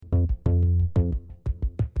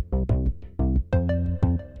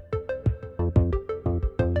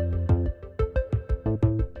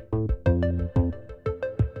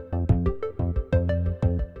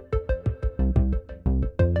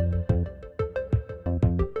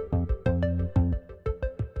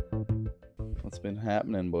What's been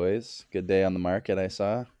happening, boys? Good day on the market, I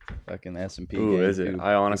saw. Fucking S&P Ooh, gained is it? two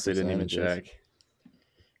I two honestly didn't even percentages. check.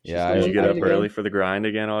 Yeah, Did you get I up early for the grind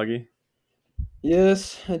again, Augie?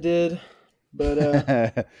 Yes, I did.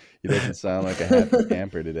 But he doesn't sound like a happy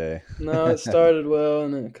camper today. no, it started well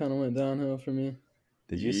and it kind of went downhill for me.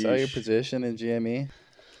 Did you sell your Yeesh. position in GME?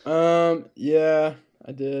 Yeah,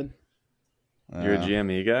 I did. You're a Uh,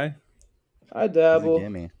 GME guy? I he's a dabble,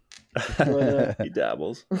 gimme. but He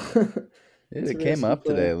dabbles. Dude, it's a it came risky up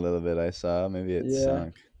today play. a little bit. I saw. Maybe it Yeah,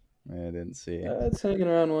 sunk. I didn't see. it's hanging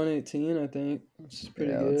around 118, I think, which is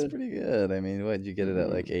pretty Yeah, that's good. pretty good. I mean, what did you get it at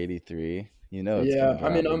like 83? You know it's gonna Yeah, I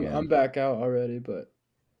mean, drop I'm again. back out already, but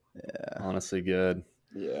Yeah. Honestly, good.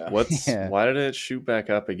 yeah. Yeah. Why did it shoot back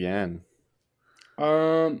up again?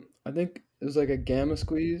 I think it was like a gamma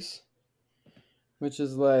squeeze, which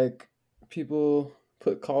is like people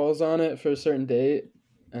put calls on it for a certain date,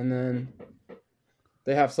 and then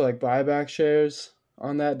they have to like buy back shares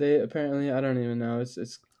on that date. Apparently, I don't even know. It's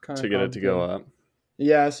kind To of get it to go complicated. up?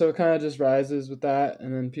 Yeah, so it kind of just rises with that,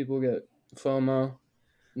 and then people get FOMO,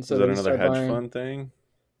 and Is so that they another start hedge buying. fund thing?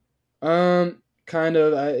 Kind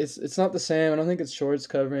of. It's not the same. I don't think it's shorts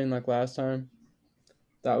covering like last time.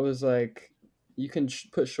 That was like you can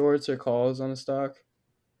put shorts or calls on a stock,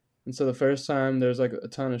 and so the first time there's like a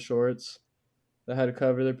ton of shorts that had to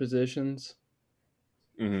cover their positions.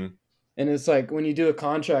 Mm-hmm. And it's like when you do a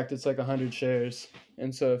contract, it's like 100 shares.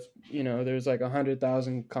 And so if, there's like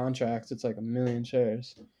 100,000 contracts, it's like a million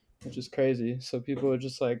shares, which is crazy. So people are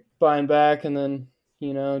just like buying back and then,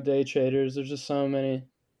 day traders. There's just so many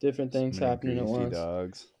different So things many happening at greasy once.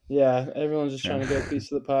 dogs. Yeah, everyone's just trying Trying to get a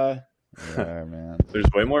piece of the pie. They are, man. There's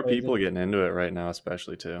way more Crazy. people getting into it right now,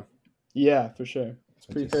 especially too. Yeah, for sure. It's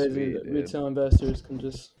Which pretty is crazy sweet, that dude. retail investors can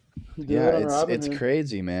just do Yeah, it on it's Robinhood.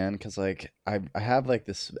 crazy, man. Cause like I have like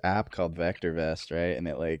this app called VectorVest, right? And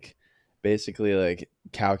it like basically like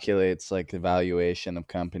calculates like the valuation of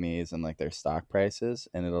companies and like their stock prices,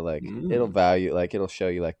 and it'll Mm. value like it'll show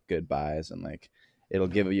you like good buys and like it'll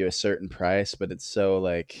give you a certain price, but it's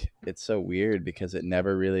so weird because it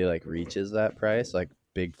never really like reaches that price. Like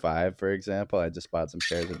Big Five, for example, I just bought some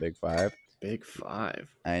shares of Big Five. Big five.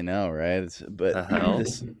 I know, right? But The hell?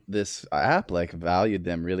 this app like valued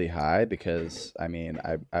them really high because I mean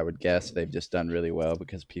I would guess they've just done really well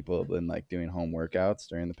because people have been like doing home workouts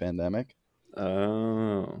during the pandemic.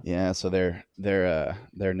 Oh. Yeah, so their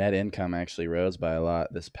net income actually rose by a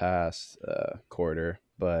lot this past quarter,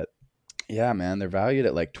 but yeah, man, they're valued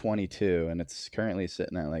at like 22 and it's currently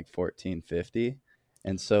sitting at like 1450.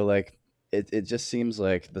 And so like it just seems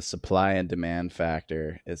like the supply and demand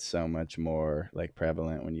factor is so much more like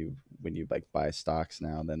prevalent when you like buy stocks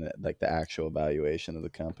now than like the actual valuation of the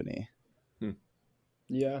company. Hmm.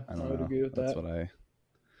 Yeah, I I don't would know. agree with that.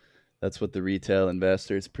 That's what the retail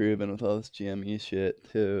investors proven with all this GME shit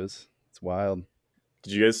too. It's wild.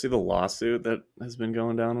 Did you guys see the lawsuit that has been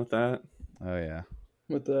going down with that? Oh yeah.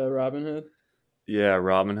 With the Robinhood. Yeah,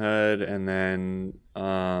 Robinhood, and then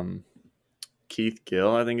Keith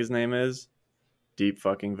Gill, I think his name is, Deep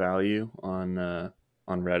Fucking Value on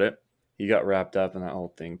Reddit. He got wrapped up in that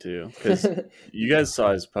whole thing too, because you guys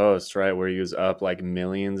saw his post, right, where he was up like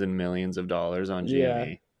millions and millions of dollars on Yeah.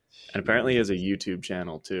 GME, and apparently he has a YouTube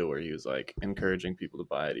channel too where he was like encouraging people to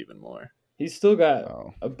buy it even more. He's still got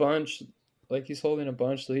Oh, a bunch, like he's holding a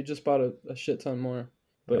bunch, so he just bought a shit ton more.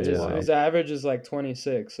 But That's his really? wild. average is like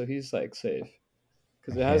 26, so he's like safe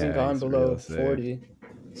because it hasn't Yeah, gone he's real below safe. 40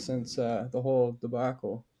 since the whole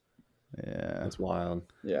debacle. Yeah. That's wild.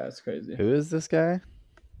 Yeah, it's crazy. Who is this guy?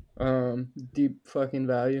 Deep fucking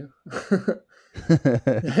value.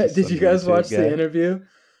 Just Did some you guys YouTube watch the guy. interview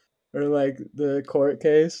or like the court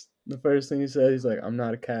case? The first thing he said, he's like, "I'm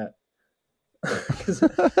not a cat." 'Cause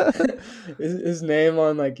his name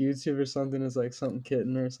on like YouTube or something is like something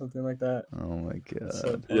kitten or something like that. Oh my It's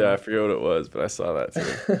so god. Yeah, I funny. forget what it was, but I saw that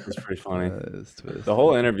too. It's pretty funny. That is twisted. The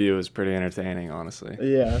whole interview was pretty entertaining, honestly.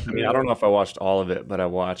 Yeah, I mean, I don't know if I watched all of it, but I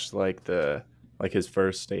watched like his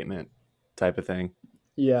first statement type of thing.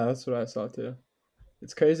 Yeah, that's what I saw too.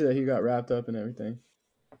 It's crazy that he got wrapped up in everything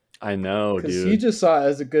I know, because he dude. just saw it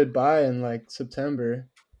as a good buy in like September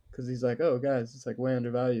because he's like, "Oh, guys, it's like way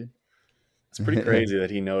undervalued." It's pretty crazy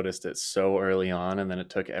that he noticed it so early on, and then it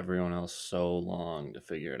took everyone else so long to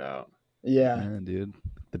figure it out. Yeah. Yeah, dude.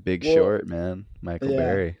 The Big Well, Short, man. Michael yeah.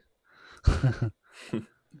 Berry.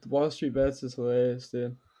 Wall Street Bets is hilarious,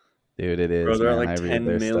 dude. Dude, it Bro, is, there are man. like I read 10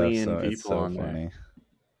 their stuff, million so it's people so on there. funny.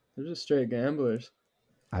 They're just straight gamblers.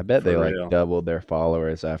 I bet they For like real. doubled their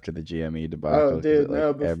followers after the GME Oh, debacle because dude,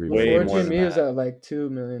 no. like Way Before everybody more was than GME was that. at like 2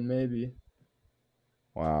 million, maybe.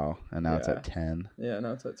 wow, and now it's Yeah. at 10. Yeah,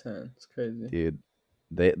 now it's at 10. It's crazy. Dude,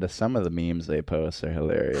 some of the memes they post are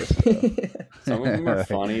hilarious. Though. Some of them are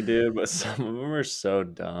funny, dude, but some of them are so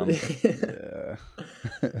dumb. Yeah.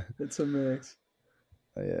 It's a mix.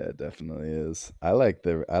 Yeah, it definitely is. I like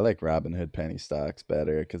Robinhood penny stocks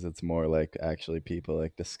better because it's more like actually people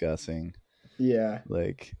like discussing Yeah,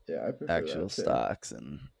 like yeah, I prefer actual that too. stocks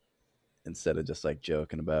and instead of just like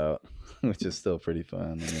joking about, which is still pretty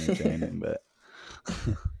fun and entertaining. But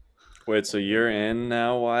Wait, so you're in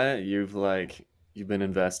now, Wyatt? You've been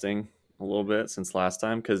investing a little bit since last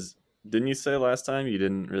time? Because didn't you say last time you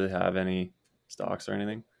didn't really have any stocks or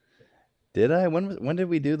anything? did I? When did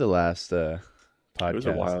we do the last It was a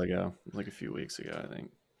podcast? while ago, like a few weeks ago, I think.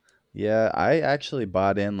 Yeah, I actually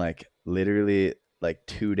bought in like literally like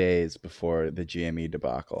 2 days before the GME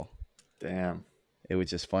debacle. Damn. It was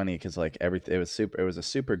just funny because like everything, it was a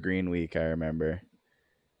super green week, I remember.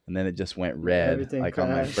 And then it just went red Everything like on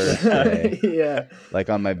my crashed. first day. Yeah, Like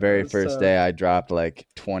on my that very was first tough. day, I dropped like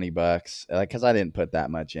 $20, like because I didn't put that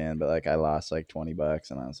much in, but like I lost like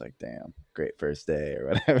 $20, and I was like, "Damn, great first day" or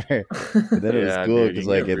whatever. But then it was Yeah, cool dude, you because can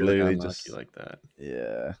like get it really literally unlucky just like that.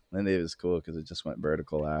 yeah. Then it was cool because it just went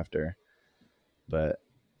vertical after. But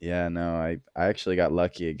yeah, no, I actually got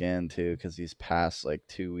lucky again too because these past like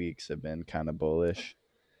 2 weeks have been kind of bullish,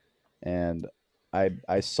 and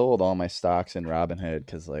I sold all my stocks in Robinhood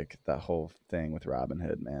because like that whole thing with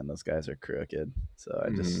Robinhood, man, those guys are crooked. So I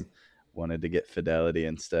just wanted to get Fidelity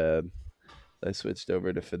instead. I switched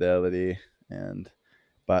over to Fidelity and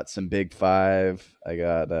bought some Big Five. I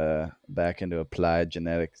got back into Applied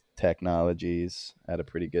Genetic Technologies at a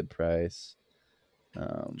pretty good price.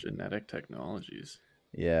 Genetic technologies.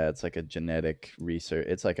 Yeah, it's like a genetic research.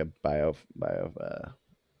 It's like a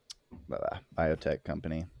biotech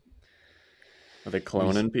company. Are they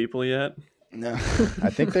cloning people yet? No, I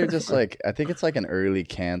think they're just like I think it's like an early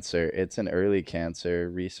cancer. It's an early cancer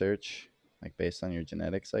research, like based on your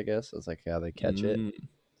genetics. I guess it's like how they catch it. Mm.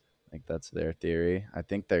 Like that's their theory. I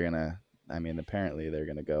think they're gonna. I mean, apparently they're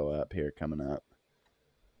gonna go up here coming up.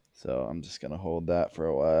 So I'm just gonna hold that for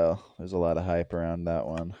a while. There's a lot of hype around that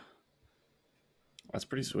one. That's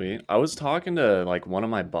pretty sweet. I was talking to like one of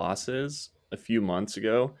my bosses a few months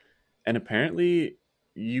ago, and apparently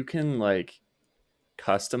you can like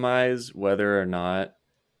customize whether or not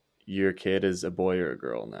your kid is a boy or a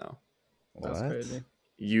girl now. That's What? crazy.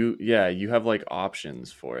 You have like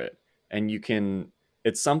options for it. And you can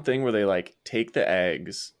it's something where they like take the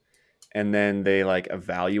eggs and then they like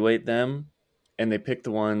evaluate them and they pick the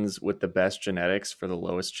ones with the best genetics for the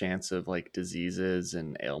lowest chance of like diseases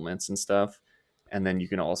and ailments and stuff. And then you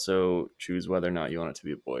can also choose whether or not you want it to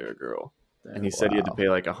be a boy or a girl. And he Damn. said he had to Wow, pay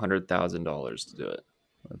like $100,000 to do it.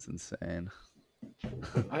 that's insane.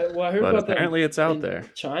 I heard But about that apparently it's out in there.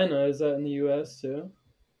 China. Is that in the U.S. too?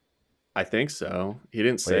 I think so. He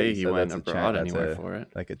didn't say Wait, he so went that's abroad that's anywhere a for it.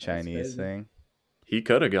 like a Chinese crazy. thing. He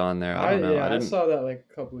could have gone there. I don't know. Yeah, I I didn't. saw that like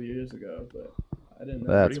a couple of years ago, but I didn't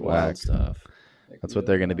know. That's Pretty wild whack. stuff. Like, That's what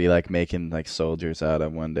they're really gonna be like making like soldiers out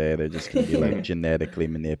of one day. They're just gonna be like genetically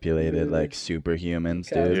manipulated, Really? like superhumans,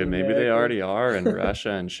 Captain dude. Dude, maybe they America. already are in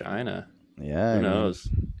Russia and China. Yeah, Who I mean, knows?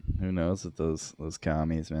 who knows with those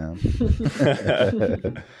commies, man?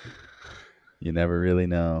 You never really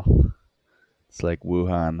know. It's like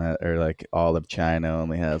Wuhan or like all of China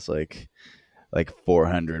only has like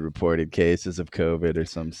 400 reported cases of COVID or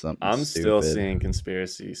something I'm still stupid. seeing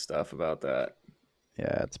conspiracy stuff about that.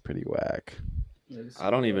 Yeah, it's pretty whack. I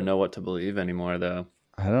don't even know what to believe anymore, though.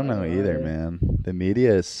 I don't know either, man. The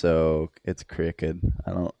media is it's crooked.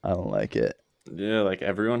 I don't like it. Yeah, like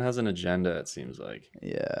everyone has an agenda, it seems like.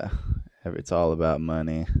 Yeah, it's all about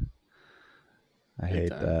money. I Big hate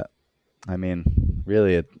time. that. I mean,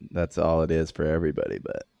 really, that's all it is for everybody.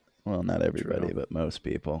 But well, not everybody, True. but most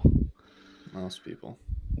people, Most people.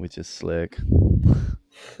 which is slick.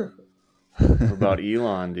 What about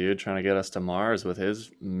Elon, dude, trying to get us to Mars with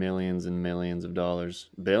his millions and millions of dollars?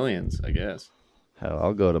 Billions, I guess. Hell,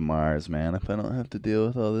 I'll go to Mars, man, if I don't have to deal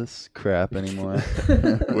with all this crap anymore.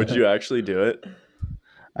 Would you actually do it?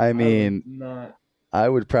 I mean, not. I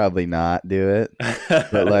would probably not do it,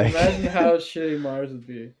 but like, Imagine how shitty Mars would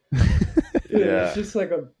be. Dude, Yeah. It's just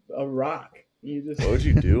like a rock. You just. What would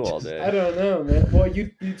you do all day? I don't know, man. Well,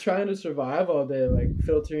 you trying to survive all day, like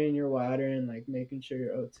filtering your water and like making sure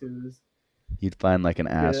your O2 is. you'd find like an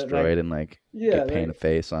like- asteroid and like Yeah. paint a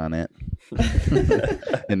face on it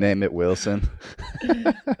and name it Wilson.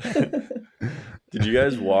 Did you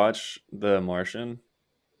guys watch The Martian?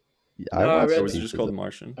 I No, I watched read Or was it just pieces called of- The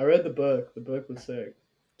Martian? I read the book. The book was sick.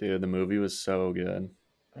 Dude, the movie was so good.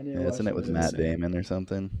 I need to Yeah, watch isn't the it with movie. Matt insane. Damon or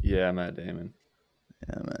something? Yeah, Matt Damon.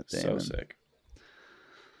 Yeah, Matt So Damon. sick.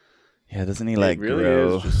 Yeah, doesn't he It like really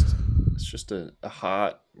grow? is just It's just a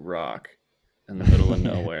hot rock in the middle of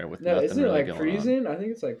nowhere with No, nothing isn't it really like going on. freezing? I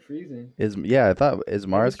think it's like freezing. I thought is I think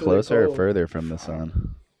Mars it's really closer or cold. further from the Fuck.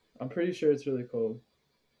 sun? I'm pretty sure it's really cold.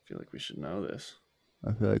 I feel like we should know this.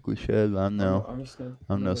 I feel like we should. I'm just gonna.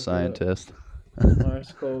 I'm no look it up. scientist.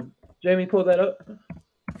 Mars cold. Jamie, pull that up.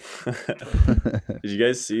 Did you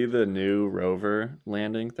guys see the new rover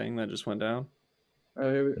landing thing that just went down?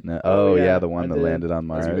 Oh, here we, No, oh yeah, yeah, the one I that did. landed on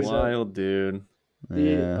Let's That's look Mars. it up. wild, dude. That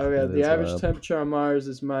The is average wild. temperature on Mars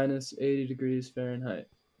is minus 80 degrees Fahrenheit,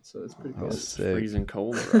 so it's pretty Oh, cold. It's sick. freezing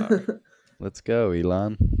cold rock. Let's go,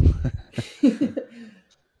 Elon.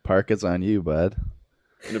 Park is on you, bud.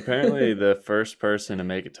 And apparently, the first person to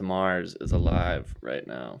make it to Mars is alive right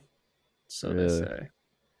now. So Really? they say.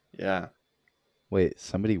 Yeah. Wait,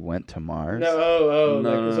 somebody went to Mars? No, like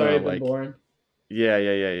No, it's no, already no, been like- born. Yeah,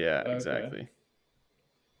 Okay. exactly.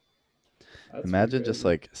 That's Imagine pretty just crazy.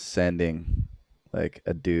 like sending like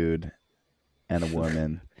a dude and a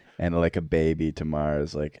woman and like a baby to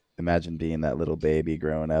Mars. Like imagine being that little baby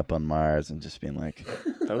growing up on Mars and just being like,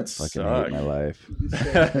 That would fucking suck. hate my life.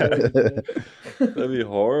 That'd be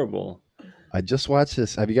horrible. I just watched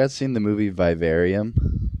this. Have you guys seen the movie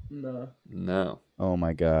Vivarium? No. No. Oh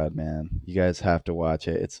my god, man. You guys have to watch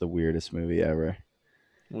it. It's the weirdest movie ever.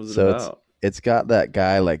 What was it So about? it's got that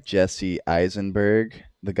guy like Jesse Eisenberg,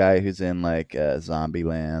 the guy who's in like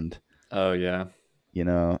Zombieland, Oh, yeah. you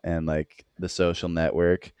know, and like The Social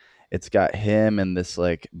Network. It's got him and this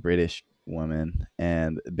like British woman,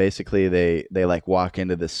 and basically they like walk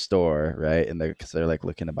into this store, right? And they're like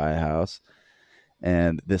looking to buy a house,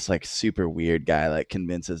 and this like super weird guy like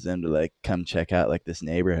convinces them to like come check out like this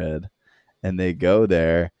neighborhood, and they go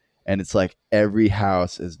there, and it's like every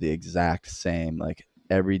house is the exact same, like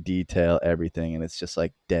every detail, everything, and it's just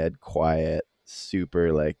like dead quiet,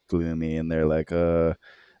 super like gloomy, and they're like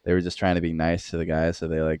they were just trying to be nice to the guy, so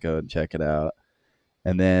they like go and check it out,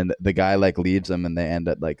 and then the guy like leaves them, and they end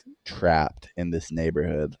up like trapped in this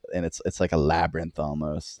neighborhood, and it's like a labyrinth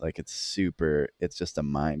almost, like it's just a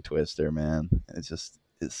mind twister, man.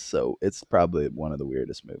 It's probably one of the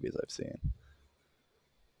weirdest movies I've seen.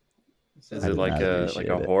 Is I it did like not a appreciate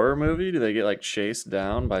like a it. horror movie? Do they get like chased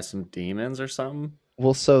down by some demons or something?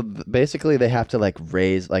 Well, so basically they have to like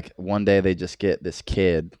raise, like one day they just get this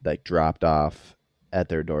kid like dropped off at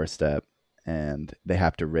their doorstep, and they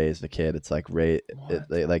have to raise the kid. It's like What?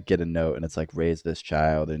 they like get a note, and it's like raise this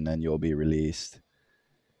child and then you'll be released.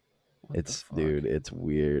 What the It's fuck? dude, it's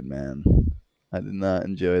weird, man. I did not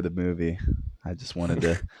enjoy the movie. I just wanted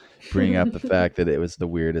to bring up the fact that it was the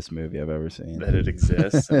weirdest movie I've ever seen. That it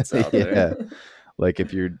exists and it's out Yeah. there. Like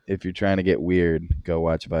if you're trying to get weird, go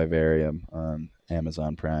watch Vivarium on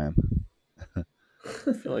Amazon Prime. I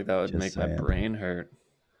feel like that would Just make my saying. brain hurt.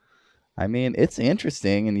 I mean, it's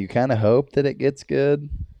interesting, and you kind of hope that it gets good,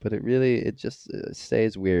 but it just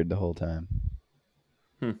stays weird the whole time.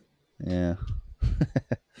 Hmm. Yeah.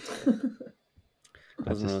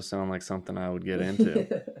 Doesn't really sound like something I would get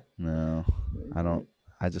into. No, I don't.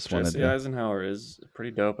 I just wanted Jesse to. Eisenhower is a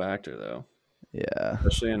pretty dope actor, though. Yeah.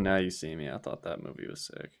 Especially in Now You See Me. I thought that movie was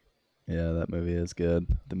sick. Yeah, that movie is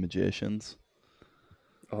good. The Magicians.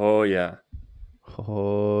 Oh, yeah.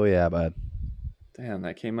 Oh, yeah, bud. Damn,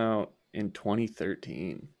 that came out in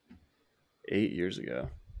 2013. 8 years ago.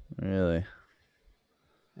 Really?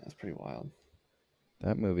 That's pretty wild.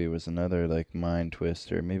 That movie was another, like, mind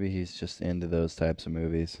twister. Maybe he's just into those types of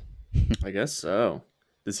movies. I guess so.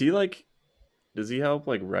 Does he help,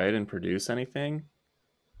 like, write and produce anything?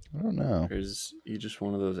 I don't know. Or is he just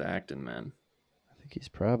one of those acting men? I think he's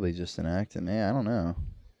probably just an acting. Yeah, I don't know.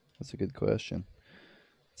 That's a good question.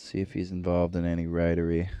 Let's see if he's involved in any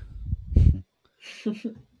writery.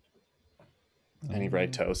 Any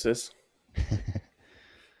ritosis?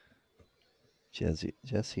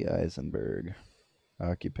 Jesse Eisenberg.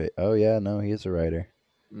 Oh, yeah, no, he is a writer.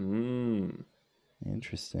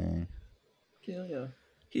 Interesting. Yeah.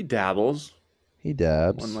 He dabbles, He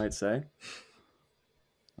dabs. one might say.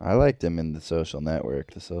 I liked him in The Social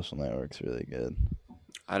Network. The Social Network's really good.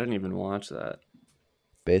 I didn't even watch that.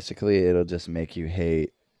 Basically, it'll just make you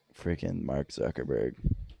hate freaking Mark Zuckerberg.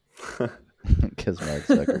 Because Mark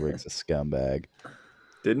Zuckerberg's a scumbag.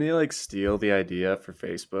 Didn't he like steal the idea for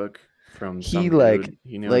Facebook from some He dude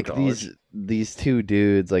he knew in like college? these two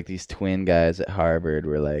dudes, like these twin guys at Harvard,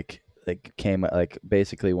 were like came like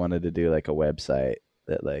basically wanted to do like a website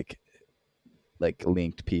that like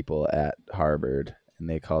linked people at Harvard, and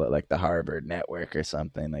they call it like the Harvard Network or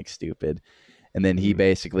something like stupid. And then he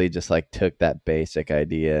basically just like took that basic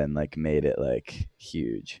idea and like made it like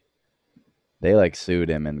huge. They like sued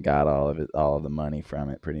him and got all of the money from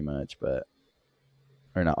it pretty much, but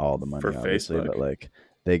or not all the money For obviously, Facebook? but like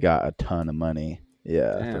they got a ton of money.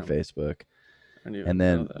 Yeah, for Damn, Facebook. I didn't And even know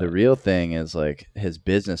then the that. real thing is like his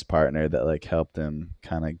business partner that like helped him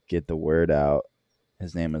kind of get the word out.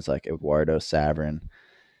 His name is like Eduardo Saverin.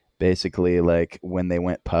 Basically, like when they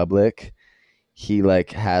went public, he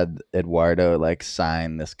like had Eduardo like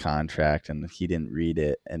sign this contract and he didn't read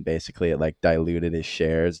it, and basically it like diluted his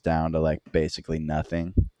shares down to like basically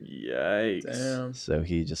nothing. Yikes. Damn, So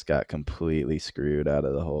he just got completely screwed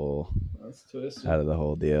that's twisted. out of the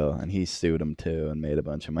whole deal, and he sued him too and made a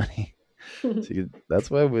bunch of money. See,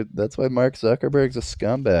 that's why Mark Zuckerberg's a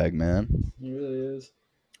scumbag, man. He really is.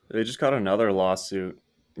 They just got another lawsuit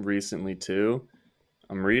recently too.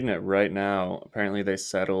 I'm reading it right now. Apparently, they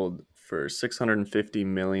settled for $650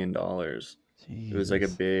 million. It was like a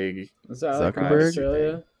Jesus. big Is that like in Zuckerberg? privacy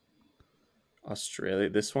Australia? thing. Australia.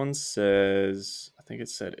 This one says, I think it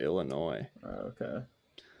said Illinois. Oh, okay.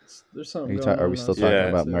 There's something going Are on. we in still Yeah. talking Australia,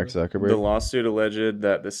 about Mark too. The Zuckerberg? lawsuit alleged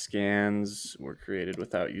that the scans were created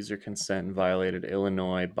without user consent and violated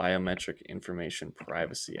Illinois Biometric Information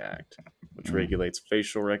Privacy Act, which Mm. regulates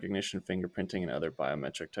facial recognition, fingerprinting, and other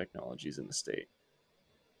biometric technologies in the state.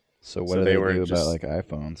 So what So do they they were do about just- like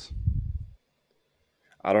iPhones?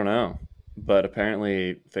 I don't know, but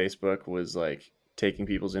apparently Facebook was like taking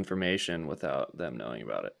people's information without them knowing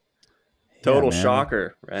about it. Total man.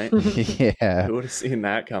 shocker, right? Yeah, Who would have seen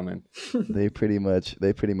that coming? they pretty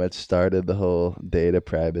much started the whole data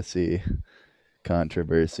privacy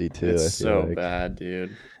controversy too. It's I feel so like bad,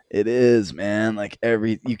 dude. it is, man. Like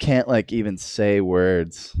you can't like even say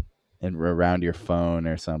words and around your phone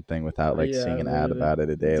or something without like Yeah, seeing an ad literally. about it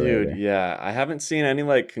a day Dude, later. yeah, I haven't seen any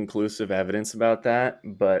like conclusive evidence about that,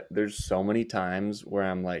 but there's so many times where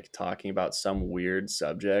I'm like talking about some weird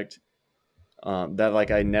subject that like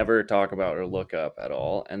I never talk about or look up at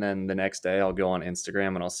all, and then the next day I'll go on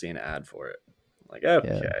Instagram and I'll see an ad for it. Like,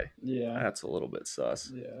 okay, Yeah. that's a little bit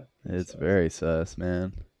sus. Yeah. It's very sus,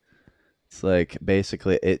 man. It's like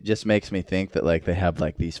basically it just makes me think that like they have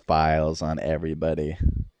like these files on everybody,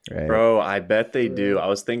 right? Bro, I bet they do. Right. I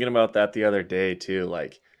was thinking about that the other day too.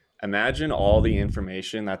 Like, imagine all the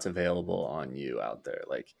information that's available on you out there.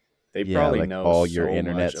 Like, they Yeah, probably like know all so your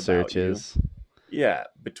internet much about you. searches. Yeah,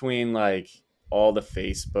 between like all the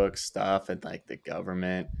Facebook stuff and like the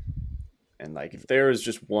government. And like if there was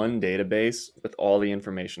just one database with all the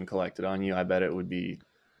information collected on you, I bet it would be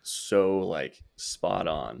so like spot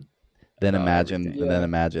on. Then about imagine everything. Yeah, and then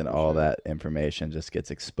imagine for all sure. that information just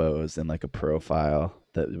gets exposed in like a profile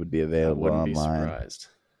that would be I available wouldn't be online. surprised.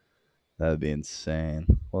 That would be insane.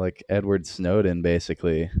 Well, like Edward Snowden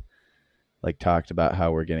basically like talked about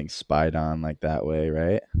how we're getting spied on like that way,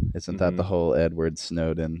 right? Isn't that the Mhm. whole Edward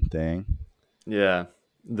Snowden thing? Yeah.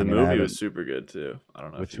 The I mean, I movie haven't- was super good too. I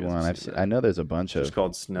don't know Which if you guys one? have I've seen seen, I know there's a bunch It's just of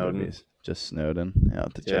called Snowden. movies. Just Snowden. I'll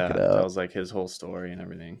have to Yeah, check it that out. was like his whole story and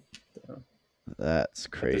everything. That's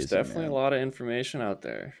But crazy. there's definitely man. a lot of information out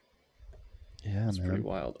there. Yeah, It's pretty man.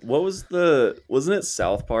 wild. Wasn't it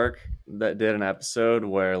South Park that did an episode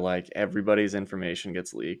where like everybody's information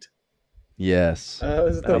gets leaked? Yes.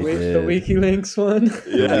 Was it They the did. WikiLeaks one?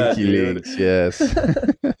 Yeah, WikiLeaks, yes.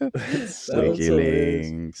 It's so That was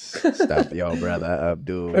hilarious. WikiLeaks. Stop your brother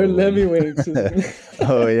Abdul. Or Lemmy Winks.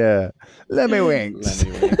 Oh yeah. Lemmy Winks.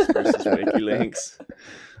 Lemmy Winks versus WikiLeaks.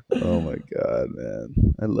 Oh my god, man.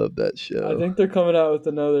 I love that show. I think they're coming out with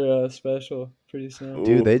another special pretty soon.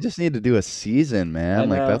 Dude, Ooh. they just need to do a season, man. I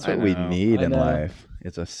Like know. that's I what we know. need I in know. life.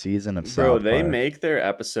 It's a season of Bro, South they Park. make their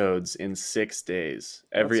episodes in 6 days.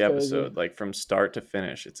 Every That's crazy. episode, like from start to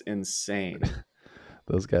finish. It's insane.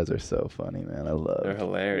 Those guys are so funny, man. I love They're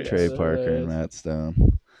hilarious. Trey They're Parker and hilarious. Matt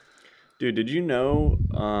Stone. Dude, did you know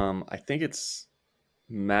I think it's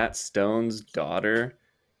Matt Stone's daughter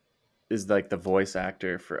is like the voice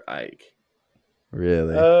actor for Ike.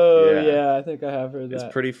 Really? Oh Yeah. yeah, I think I have heard It's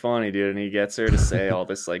that. pretty funny, dude, and he gets her to say all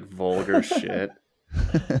this like vulgar shit.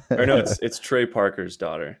 Or no, it's Trey Parker's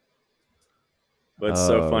daughter. But it's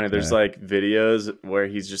so Oh, funny. There's okay. like videos where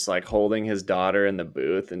he's just like holding his daughter in the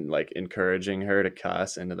booth and like encouraging her to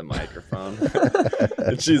cuss into the microphone.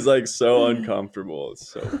 And she's like so uncomfortable. It's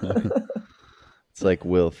so funny. It's like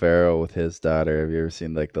Will Ferrell with his daughter. Have you ever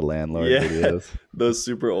seen like the landlord Yeah. videos? Those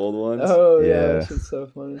super old ones. Oh yeah, Yeah. that shit's so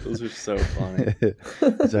funny. Those are so funny.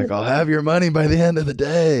 He's like, I'll have your money by the end of the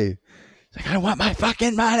day. He's like, I want my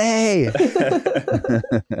fucking money.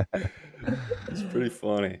 It's pretty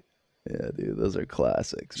funny. Yeah, dude, those are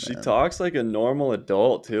classics. She Man. talks like a normal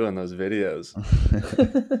adult too in those videos.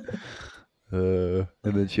 And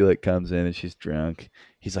then she like comes in and she's drunk.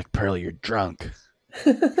 He's like, Pearl, you're drunk.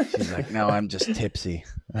 She's like, no, I'm just tipsy.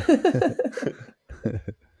 Oh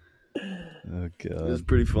It was god.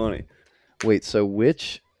 pretty funny. Wait, so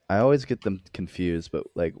which I always get them confused, but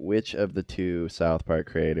like which of the two South Park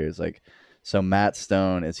creators, like so Matt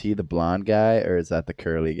Stone, is he the blonde guy or is that the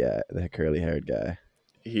curly guy, the curly haired guy?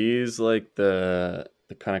 He's like the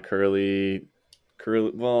kind of curly.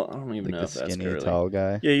 Well, I don't even Like know the if that's skinny curly. tall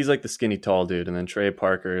guy? Yeah, he's like the skinny tall dude, and then Trey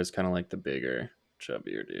Parker is kind of like the bigger,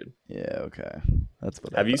 chubbier dude. Yeah, okay. That's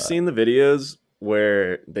what I Have you thought. seen the videos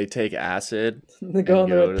where they take acid They go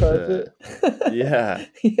and on the go red to the? carpet. Yeah,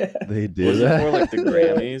 Yeah. They do was it for that? like the Yeah.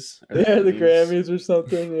 Grammys? Or Yeah, the Emmys? Grammys or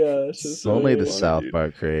something. Yeah, it's just So Only the hilarious. funny, South dude.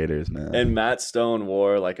 Park creators, And man. Matt Stone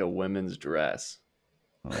wore like a women's dress.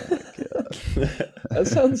 Oh my god. That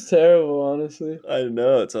sounds terrible, honestly. I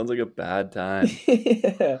know, it sounds like a bad time.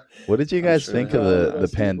 Yeah. What did you I'm guys sure think they of have the the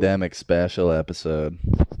best people. pandemic special episode?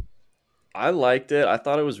 I liked it. I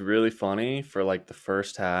thought it was really funny for like the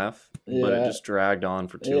first half, but it Yeah. just dragged on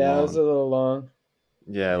for too Yeah, it was a long. little long.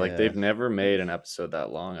 Yeah, like Yeah. they've never made an episode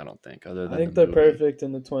that long, I don't think, other I than think the they're movie. perfect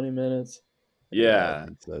in the 20 minutes. I Yeah.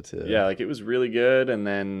 think so too. Yeah, like it was really good, and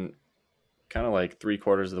then kind of like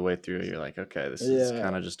 3/4 of the way through, you're like, okay, this is Yeah.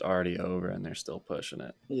 kind of just already over, and they're still pushing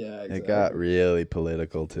it. Yeah, exactly. It got really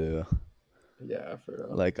political too. Yeah, for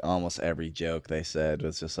real. Like almost every joke they said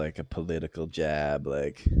was just like a political jab.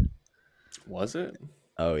 Like, Was it?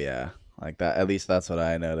 oh yeah, like that. At least that's what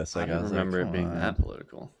I noticed. Like I don't was remember like, it being come that on.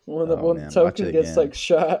 political. When Oh, man, watch Token it gets again. like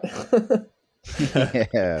shot.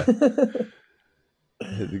 Yeah,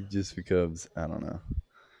 it just becomes, I don't know.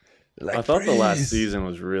 Like, I thought the last freeze! season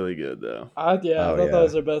was really good though. I Oh, thought that yeah.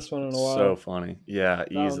 was their best one in a while. So funny. Yeah,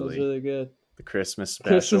 that one was easily. really good. The Christmas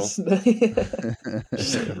special. Christmas.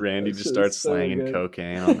 Randy That just shit starts is so slanging good.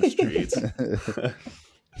 cocaine on the streets.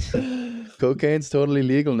 Cocaine's totally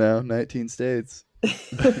legal now, 19 states.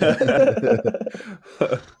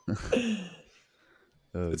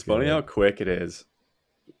 Oh, It's funny God. how quick it is.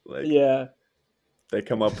 Like Yeah. they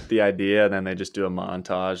come up with the idea and then they just do a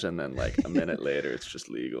montage and then like a minute later it's just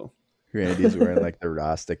legal. Randy's wearing like the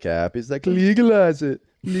Rasta cap. He's like, legalize it,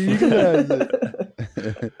 legalize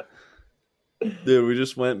it. Dude, we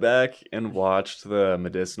just went back and watched the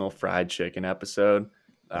medicinal fried chicken episode.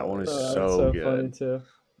 That one is Oh, that's so so good. funny too.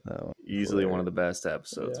 That one. Easily one of the best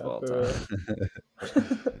episodes Yeah, of all for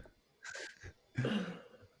time.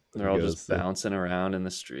 They're all Goes just to- bouncing around in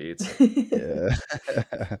the streets, Yeah.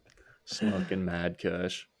 smoking mad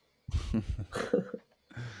kush.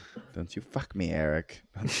 Don't you fuck me, Eric.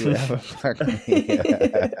 Don't you ever fuck me.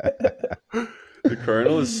 The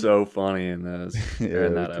Colonel is so funny in those. Yeah,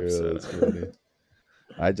 in that the Colonel episode. is funny.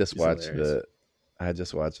 I just He's watched hilarious.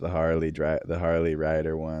 the Harley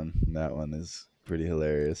Rider one. That one is pretty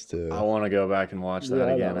hilarious too. I want to go back and watch that Yeah,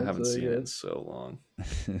 that again. I one's haven't really seen it in good. so long.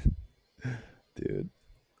 Dude,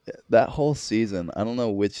 that whole season, I don't know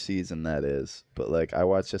which season that is, but like I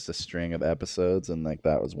watched just a string of episodes and like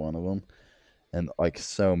that was one of them. And like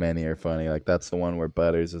so many are funny. Like that's the one where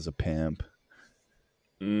Butters is a pimp.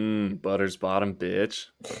 Butter's bottom bitch.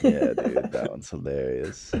 Yeah, dude, that one's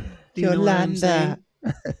hilarious. Do you know what I'm saying?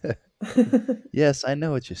 Yes, I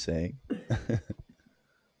know what you're saying.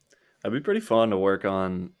 That'd be pretty fun to work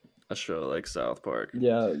on a show like South Park.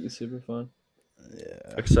 Yeah, that'd be super fun.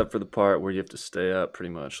 Yeah. Except for the part where you have to stay up pretty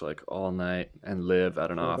much like all night and live at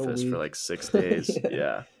an For like a office for week. like 6 days. Yeah.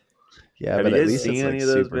 Yeah. Yeah, Have but you at guys least seen it's like any of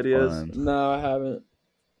those super videos? fun. No, I haven't.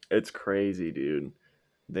 It's crazy, dude.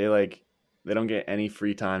 They don't get any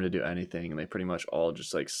free time to do anything and they pretty much all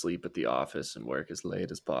just like sleep at the office and work as late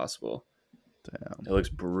as possible. Damn. It looks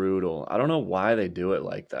brutal. I don't know why they do it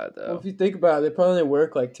like that Well, though. if you think about it, they probably only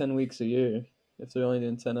work like 10 weeks a year if they're only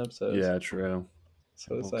doing 10 episodes. Yeah, true.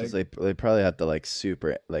 So it's Because like, they probably have to like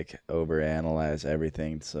super like overanalyze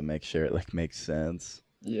everything to make sure it like makes sense.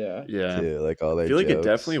 yeah. Yeah. Too. Like all their I feel like it jokes.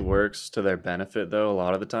 definitely works to their benefit though a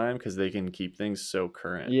lot of the time because they can keep things so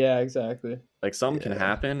current. Yeah, exactly. Like something can Yeah.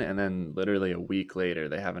 happen and then literally a week later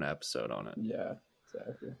they have an episode on it. Yeah,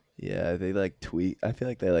 exactly. Yeah, they like tweak. I feel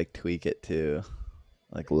like they like tweak it too,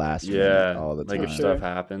 like last Yeah, minute all the like time. if stuff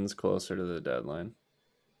happens closer to the deadline.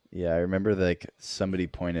 Yeah, I remember like somebody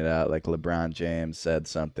pointed out like LeBron James said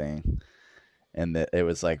something, and that it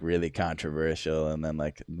was like really controversial. And then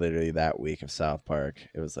like literally that week of South Park,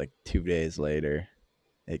 it was like 2 days later,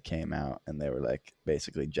 it came out, and they were like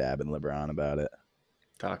basically jabbing LeBron about it.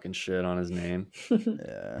 Talking shit on his name.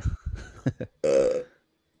 Yeah.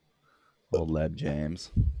 Old Leb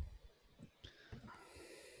James.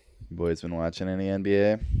 You boys been watching any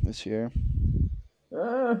NBA this year?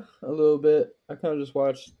 A little bit. I kind of just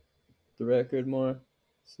watched the record more.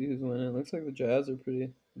 See who's winning. It looks like the Jazz are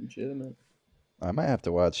pretty legitimate. I might have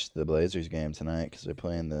to watch the Blazers game tonight because they're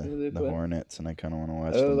playing Who do they the play? Hornets, and I kind of want to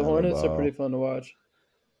watch Oh, the LaMelo Hornets are Ball. pretty fun to watch.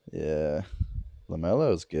 Yeah,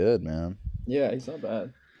 LaMelo's good, man. Yeah, he's not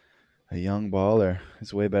bad. A young baller.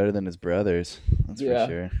 He's way better than his brothers. That's for Yeah,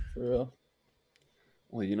 sure. for real.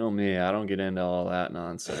 Well, you know me, I don't get into all that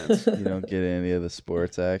nonsense. You don't get any of the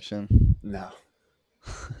sports action. No.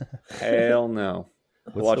 Hell no.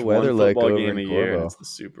 I What's the watch one weather like football over game in a year and Corvo? it's the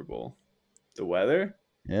Super Bowl. The weather?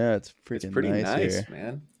 Yeah, it's It's freaking pretty nice nice, here.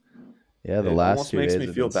 man. Yeah, the It last almost two makes days me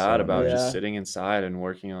have feel been bad so about nice. just Yeah. sitting inside and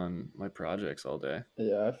working on my projects all day.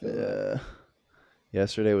 Yeah, I feel that. Yeah.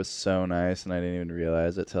 Yesterday was so nice, and I didn't even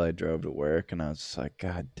realize it till I drove to work, and I was just like,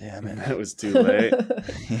 God damn And it. it was too late.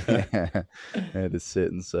 Yeah. I had to sit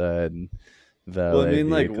inside and Well, I valet mean,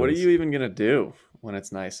 like, what are vehicles. you even going to do when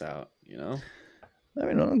it's nice out, you know? I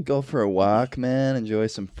mean, I'll go for a walk, man. Enjoy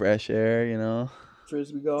some fresh air, you know.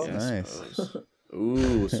 Frisbee golf. Yeah, I Nice. suppose.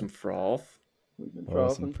 Ooh, some froth. We've been Oh,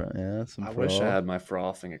 some frothing. some I wish I froth. had my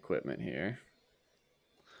frothing equipment here.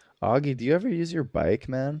 Augie, do you ever use your bike,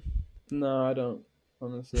 man? No, I don't.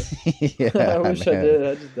 Honestly, Yeah, I wish I man. did.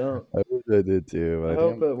 I just don't. I wish I did too, but I I think hope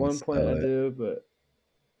I'm at gonna one point sell I it. do, but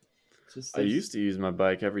just I used to use my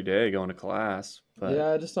bike every day going to class, but yeah,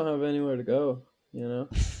 I just don't have anywhere to go. You know.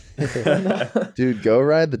 Dude, go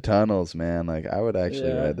ride the tunnels, man. Like I would actually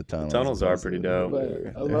Yeah. ride the tunnels. tunnels if I are was pretty living in dope.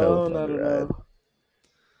 Denver. But They're hella alone, fun I to don't ride. know.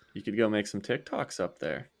 you could go make some TikToks up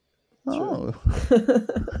there. Oh. Have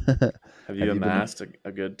you Have you been? amassed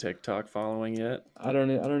a good TikTok following yet? I don't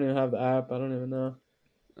even have the app. I don't even know.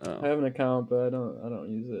 I Oh, have an account, but I don't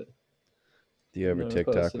use it. Do you ever Never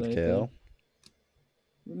TikTok posted with anything. Kale?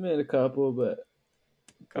 We made a couple, but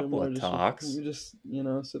they're couple more of just talks. we just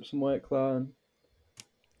sip some White Claw and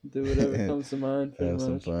do whatever comes to mind. Pretty Have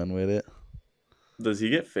some much. fun with it. Does he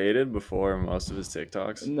get faded before most of his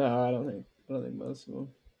TikToks? No, I don't think most of them.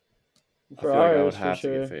 I For feel like I would ours, for have to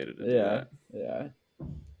sure. get faded to do Yeah, that. yeah.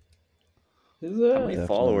 He's How many Definitely.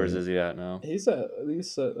 followers is he at now? he's at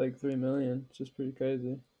least at like 3 million, which is pretty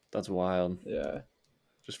crazy. That's wild. Yeah,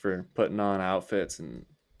 Just for putting on outfits and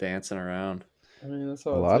dancing around. I mean that's A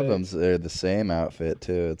all. lot it of them, takes. they're the same outfit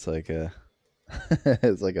too. It's like a,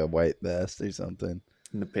 it's like a white vest or something,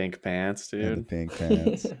 In the pink pants, and the dude. pink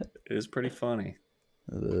pants. Yeah. It is pretty funny.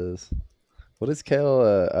 It is. What is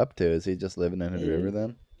Kale up to? Is he just living in Hood River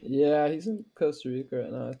then? Yeah, he's in Costa Rica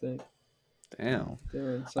right now. I think Damn.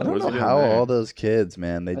 doing I something. don't What is know he doing how there? all those kids,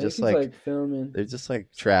 man, they I think just he's like filming. they're just like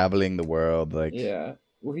traveling the world. Like, Yeah,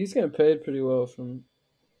 well, he's getting paid pretty well from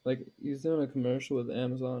like he's doing a commercial with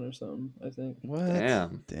Amazon or something. I think. what?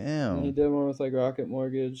 Damn. And he Damn. did one with like Rocket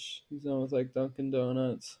Mortgage. He's done with like Dunkin'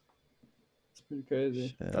 Donuts. It's pretty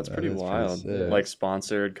crazy. Shit, That's that pretty is wild. sick. Like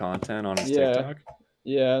sponsored content on his Yeah. TikTok.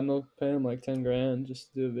 Yeah, and they'll pay him like 10 grand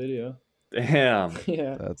just to do a video. Damn.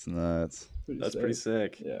 Yeah, That's nuts. That's pretty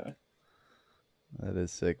sick. Yeah, That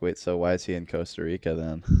is sick. Wait, so why is he in Costa Rica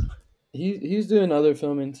then? he's doing other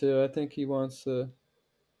filming too. I think he wants to.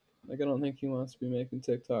 Like, I don't think he wants to be making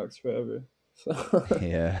TikToks forever. So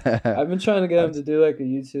Yeah. I've been trying to get him to do like a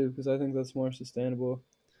YouTube because I think that's more sustainable.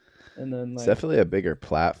 And then It's like definitely a bigger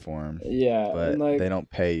platform, yeah, but and like they don't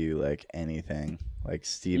pay you like anything. Like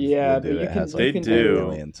Steve Yeah, will but do you it. can- Has you like They do.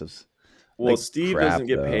 millions of. Well, like, Steve crap, doesn't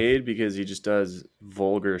get though. paid because he just does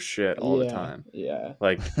vulgar shit all the yeah, time. Yeah,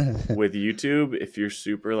 Like with YouTube, if you're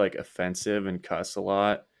super like offensive and cuss a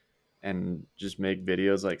lot and just make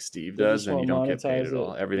videos like Steve They does, just then you won't don't get paid monetize at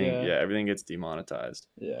all. it. Everything, Yeah. everything gets demonetized,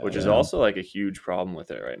 yeah. which is Yeah. also like a huge problem with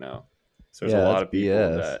it right now. So there's Yeah, a lot that's of people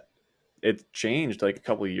BS. that it changed like a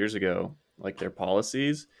couple of years ago, like their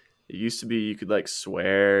policies. It used to be you could like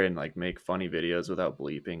swear and like make funny videos without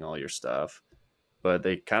bleeping all your stuff. But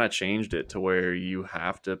they kind of changed it to where you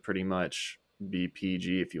have to pretty much be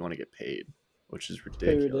PG if you want to get paid, which is Pretty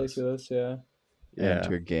ridiculous. ridiculous. Yeah. Yeah.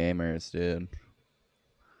 Enter gamers, dude.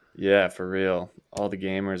 Yeah, for real. All the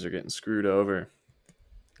gamers are getting screwed over.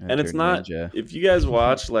 And Enter it's not, Ninja. if you guys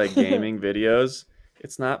watch like gaming videos,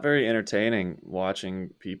 it's not very entertaining watching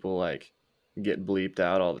people like get bleeped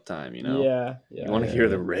out all the time, you know? Yeah. Yeah. You want to yeah, hear yeah.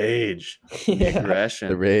 the rage, the Yeah. aggression.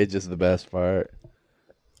 The rage is the best part.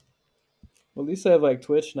 Well, at least I have like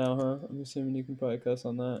Twitch now, huh? I'm assuming you can probably cuss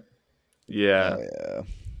on that. Yeah, Oh, yeah.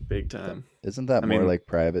 big time. Isn't that I more mean- like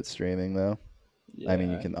private streaming though? Yeah. I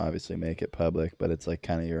mean, you can obviously make it public, but it's like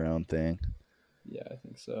kind of your own thing. Yeah, I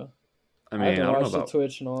think so. I I mean, I haven't don't know watched about. the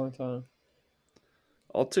Twitch in a long time.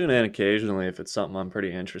 I'll tune in occasionally if it's something I'm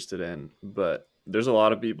pretty interested in, but there's a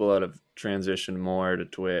lot of people that have transitioned more to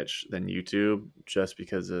Twitch than YouTube just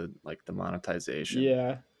because of like the monetization.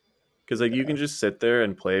 Yeah. Because like you can just sit there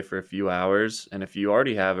and play for a few hours, and if you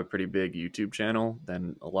already have a pretty big YouTube channel,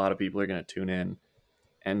 then a lot of people are going to tune in.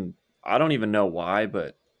 And I don't even know why,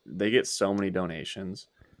 but they get so many donations.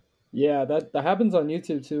 Yeah, that happens on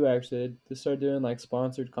YouTube too. Actually, they start doing like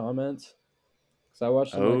sponsored comments. Cause I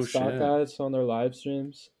watch some Oh, like stock shit. guys on their live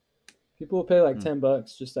streams, People will pay like Hmm.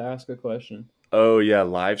 $10 just to ask a question. Oh yeah,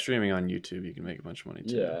 live streaming on YouTube, you can make a bunch of money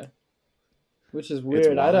too. Yeah, which is It's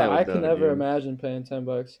weird. I wild can though, never dude. imagine paying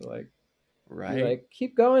 $10 to like be Right? like,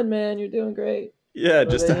 keep going, man. You're doing great. Yeah,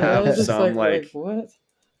 But just then, to you know, have it's just some like what?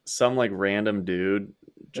 random dude Like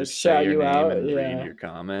just say shout your you name out? and read Yeah, your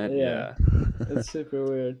comment. yeah. Yeah. It's super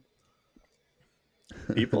weird.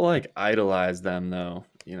 People like idolize them though,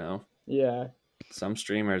 Yeah, Some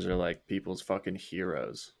streamers are like people's fucking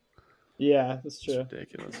heroes. yeah, that's It's true.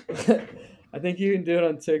 ridiculous. I think you can do it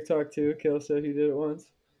on TikTok too. Kill said he did it once.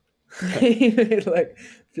 He made like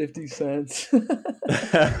 50 cents. Because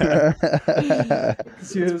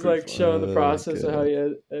he was like funny. showing the Oh, process of how God. he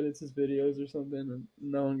edits his videos or something, and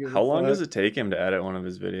no one gives How a long fuck. does it take him to edit one of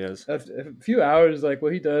his videos? A few hours, like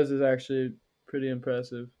what he does is actually pretty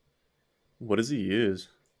impressive. What does he use?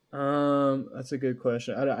 That's a good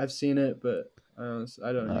question. I've seen it, but I don't use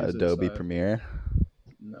it. Adobe So Premiere.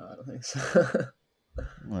 no, I don't think so.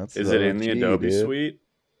 That's Is the it in the OG, Adobe dude. suite?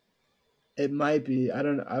 It might be. I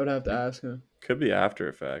don't. I would have to ask him. Could be After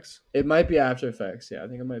Effects. It might be After Effects. Yeah, I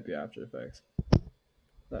think it might be After Effects.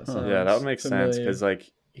 That Huh. Yeah, that would sounds make sense familiar. because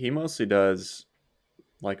like he mostly does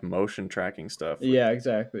like motion tracking stuff. with Yeah,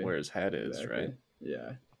 exactly. Where his head is, Exactly. right?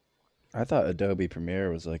 Yeah. I thought Adobe Premiere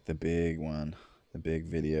was like the big one, the big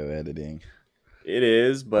video editing It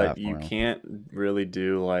is, but you platform. can't really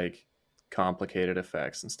do like complicated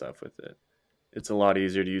effects and stuff with it. It's a lot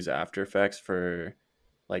easier to use After Effects for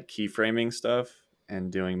like keyframing stuff and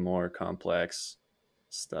doing more complex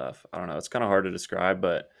stuff. I don't know. It's kind of hard to describe,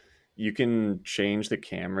 but you can change the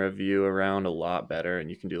camera view around a lot better and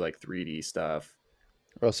you can do like 3D stuff.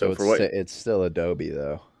 Oh, So so for what it's still Adobe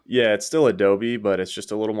though. Yeah, it's still Adobe, but it's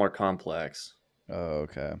just a little more complex. Oh,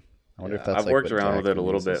 okay. I wonder if Yeah, that's I've like worked what around with it a Jackson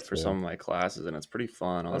little uses bit for too. some of my classes, and it's pretty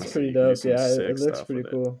fun. That's Honestly, pretty you can do dope. some Yeah, sick it looks stuff pretty with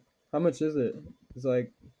it. cool. How much is it? It's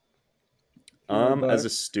like a few $100. As a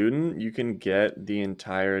student, you can get the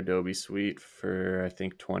entire Adobe suite for I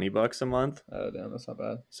think $20 a month. Oh damn, that's not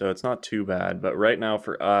bad. So it's not too bad. But right now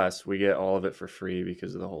for us, we get all of it for free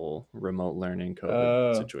because of the whole remote learning COVID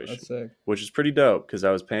Oh, situation, that's sick. which is pretty dope because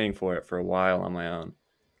I was paying for it for a while on my own,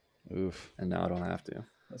 Oof. and now I don't have to.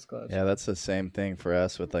 That's clutch. Yeah, that's the same thing for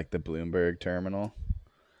us with like the Bloomberg terminal.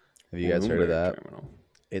 Have you guys heard of Bloomberg that? terminal.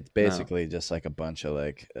 It's No. basically just like a bunch of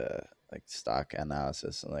like stock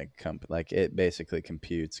analysis and like it basically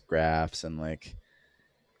computes graphs and like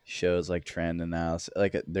shows like trend analysis.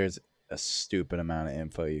 Like there's a stupid amount of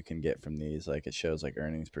info you can get from these. Like it shows like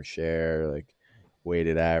earnings per share, like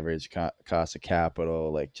weighted average cost of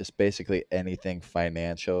capital, like just basically anything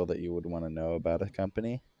financial that you would want to know about a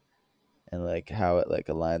company, and like how it like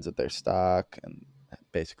aligns with their stock and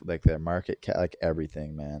basically like their market cap, like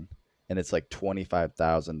everything, man. And it's like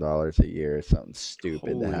 $25,000 a year or something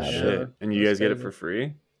stupid to Holy have shit! it. And you That's guys get it crazy. for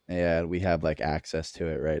free? Yeah, we have like access to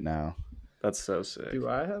it right now, That's so sick. Do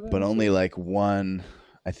I have it? but only like one,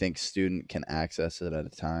 I think, student can access it at a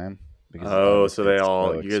time because Oh, so obviously it's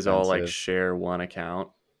so you guys all like expensive. share one account.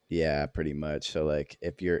 Yeah, pretty much. So like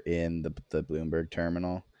if you're in the Bloomberg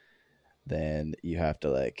terminal, then you have to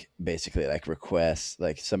like basically like request,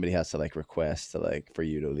 like somebody has to like request to like for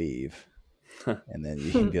you to leave, and then